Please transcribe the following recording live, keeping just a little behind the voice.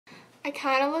I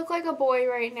kind of look like a boy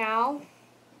right now.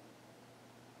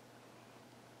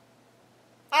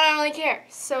 I don't really care.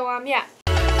 So, yeah.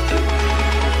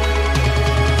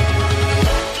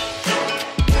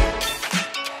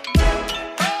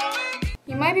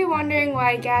 You might be wondering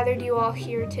why I gathered you all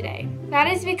here today. That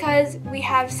is because we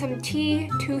have some tea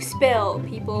to spill,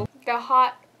 people. The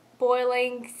hot,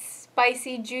 boiling,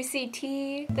 spicy, juicy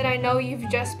tea that I know you've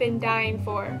just been dying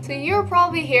for. So you're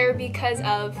probably here because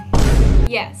of,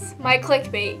 yes, my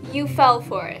clickbait. You fell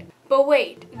for it. But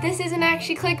wait, this isn't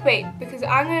actually clickbait because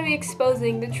I'm going to be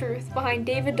exposing the truth behind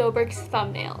David Dobrik's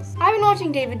thumbnails. I've been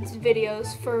watching David's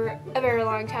videos for a very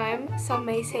long time. Some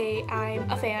may say I'm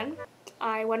a fan.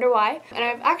 I wonder why. And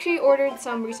I've actually ordered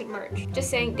some recent merch. Just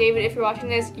saying, David, if you're watching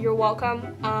this, you're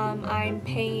welcome. I'm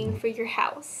paying for your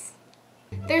house.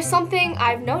 There's something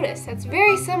I've noticed that's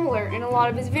very similar in a lot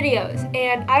of his videos,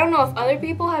 and I don't know if other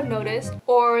people have noticed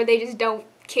or they just don't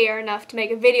care enough to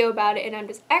make a video about it and I'm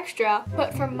just extra,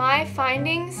 but from my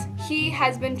findings, he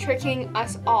has been tricking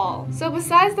us all. So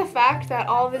besides the fact that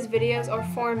all of his videos are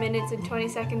 4 minutes and 20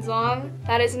 seconds long,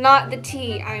 that is not the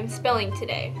tea I'm spilling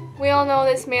today. We all know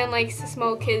this man likes to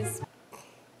smoke his...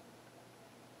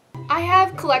 I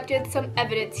have collected some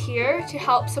evidence here to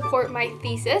help support my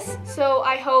thesis, so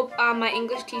I hope my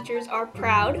English teachers are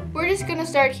proud. We're just gonna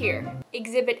start here.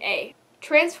 Exhibit A.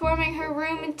 Transforming her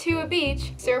room into a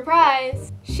beach.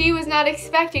 Surprise! She was not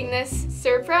expecting this.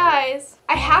 Surprise!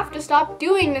 I have to stop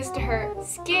doing this to her.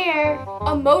 Scare!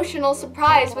 Emotional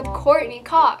surprise with Courtney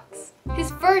Cox.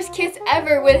 His first kiss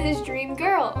ever with his dream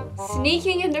girl.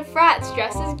 Sneaking into frats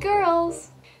dressed as girls.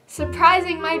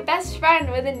 Surprising my best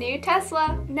friend with a new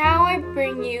Tesla. Now I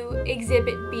bring you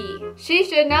Exhibit B. She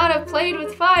should not have played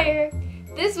with fire.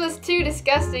 This was too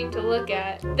disgusting to look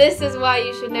at. This is why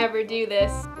you should never do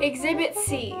this. Exhibit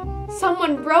C.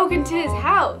 Someone broke into his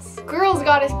house. Girls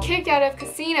got us kicked out of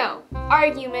casino.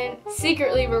 Argument.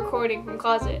 Secretly recording from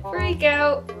closet. Freak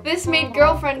out. This made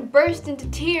girlfriend burst into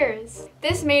tears.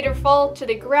 This made her fall to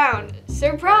the ground.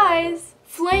 Surprise!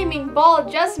 Flaming ball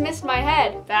just missed my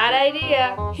head. Bad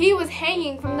idea. He was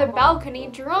hanging from the balcony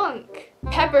drunk.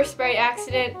 Pepper spray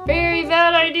accident. Very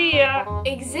bad idea.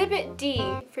 Exhibit D.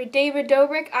 For David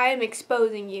Dobrik, I am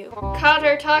exposing you. Caught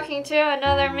her talking to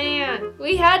another man.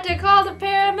 We had to call the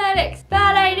paramedics.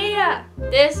 Bad idea.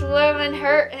 This woman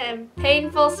hurt him.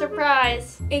 Painful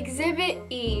surprise. Exhibit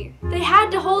E. They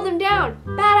had to hold him down.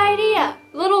 Bad idea.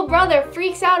 Little brother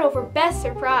freaks out over best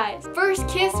surprise. First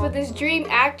kiss with his dream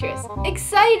actress.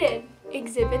 Excited.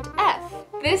 Exhibit F.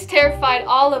 This terrified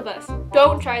all of us.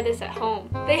 Don't try this at home.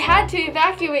 They had to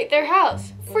evacuate their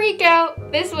house. Freak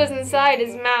out. This was inside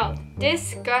his mouth.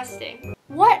 Disgusting.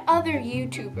 What other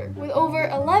YouTuber with over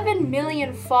 11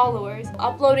 million followers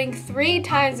uploading 3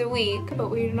 times a week, but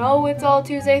we know it's all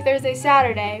Tuesday, Thursday,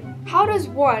 Saturday, how does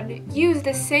one use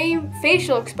the same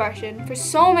facial expression for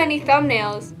so many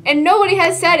thumbnails and nobody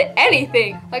has said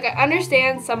anything? Like, I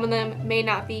understand some of them may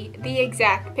not be the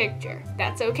exact picture.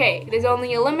 That's okay. There's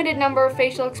only a limited number of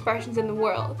facial expressions in the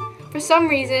world. For some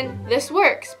reason, this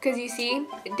works because you see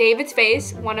David's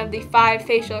face, one of the 5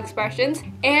 facial expressions,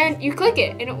 and you click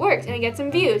it and it works and it gets some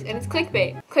views and it's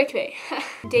clickbait. Clickbait.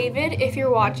 David, if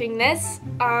you're watching this,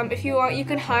 if you want, you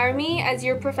can hire me as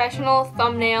your professional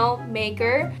thumbnail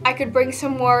maker. I could bring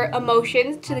some more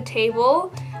emotions to the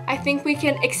table. I think we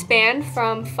can expand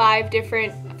from 5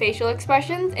 different facial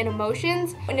expressions and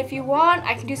emotions. And if you want,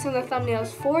 I can do some of the thumbnails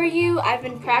for you. I've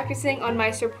been practicing on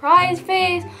my surprise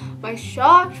face, my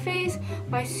shocked face,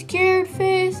 my scared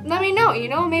face. Let me know, you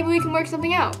know, maybe we can work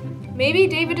something out. Maybe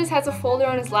David just has a folder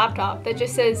on his laptop that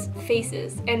just says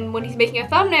faces. And when he's making a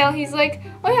thumbnail, he's like,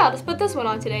 oh yeah, I'll just put this one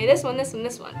on today. This one, this one,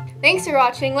 this one. Thanks for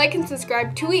watching. Like and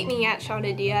subscribe. Tweet me at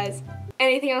Chaunna Diaz.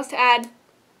 Anything else to add?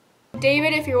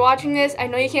 David, if you're watching this, I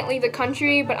know you can't leave the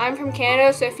country, but I'm from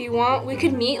Canada, so if you want, we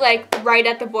could meet like right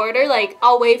at the border. Like,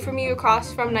 I'll wait for you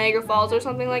across from Niagara Falls or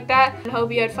something like that. I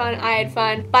hope you had fun. I had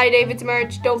fun. Buy David's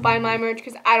merch. Don't buy my merch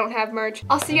because I don't have merch.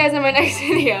 I'll see you guys in my next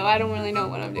video. I don't really know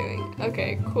what I'm doing.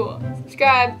 Okay, cool.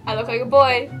 Subscribe. I look like a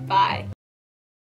boy. Bye.